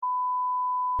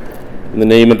In the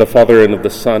name of the Father, and of the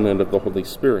Son, and of the Holy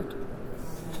Spirit.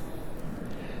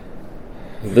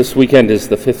 This weekend is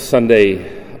the fifth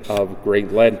Sunday of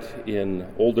Great Lent. In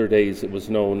older days, it was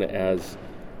known as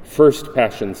First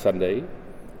Passion Sunday.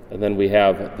 And then we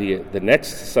have the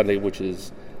next Sunday, which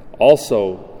is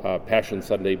also Passion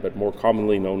Sunday, but more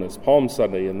commonly known as Palm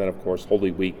Sunday. And then, of course,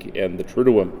 Holy Week and the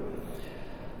Triduum.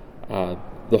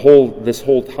 This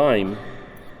whole time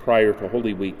prior to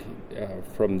Holy Week,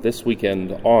 from this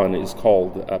weekend on, is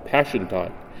called Passion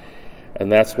Time.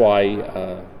 And that's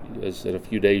why, as in a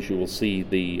few days you will see,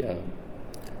 the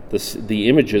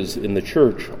images in the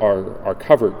church are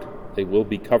covered. They will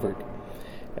be covered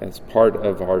as part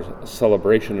of our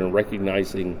celebration and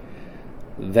recognizing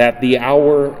that the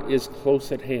hour is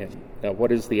close at hand. Now,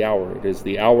 what is the hour? It is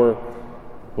the hour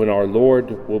when our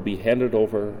Lord will be handed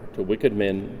over to wicked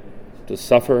men to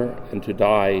suffer and to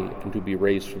die and to be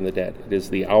raised from the dead. It is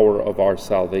the hour of our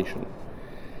salvation.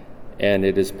 And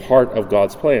it is part of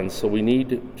God's plan. So we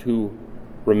need to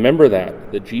remember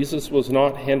that Jesus was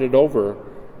not handed over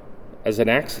as an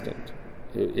accident.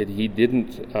 He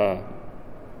didn't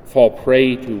fall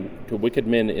prey to wicked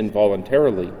men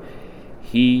involuntarily.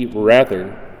 He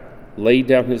rather laid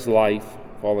down his life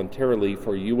voluntarily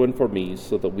for you and for me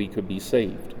so that we could be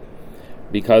saved.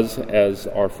 Because, as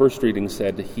our first reading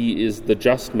said, he is the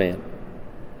just man.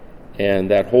 And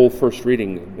that whole first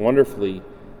reading wonderfully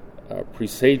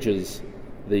presages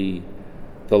the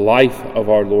life of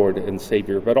our Lord and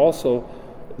Savior, but also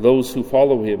those who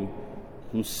follow him,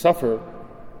 who suffer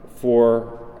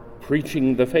for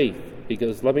preaching the faith.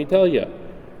 Because let me tell you,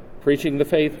 preaching the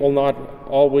faith will not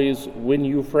always win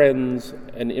you friends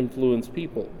and influence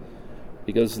people.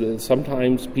 Because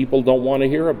sometimes people don't want to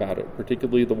hear about it,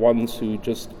 particularly the ones who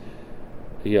just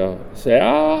say,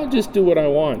 I'll just do what I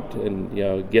want,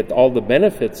 and get all the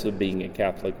benefits of being a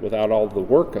Catholic without all the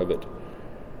work of it.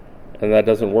 And that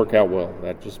doesn't work out well.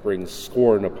 That just brings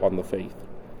scorn upon the faith.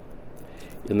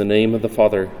 In the name of the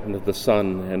Father, and of the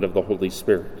Son, and of the Holy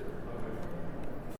Spirit.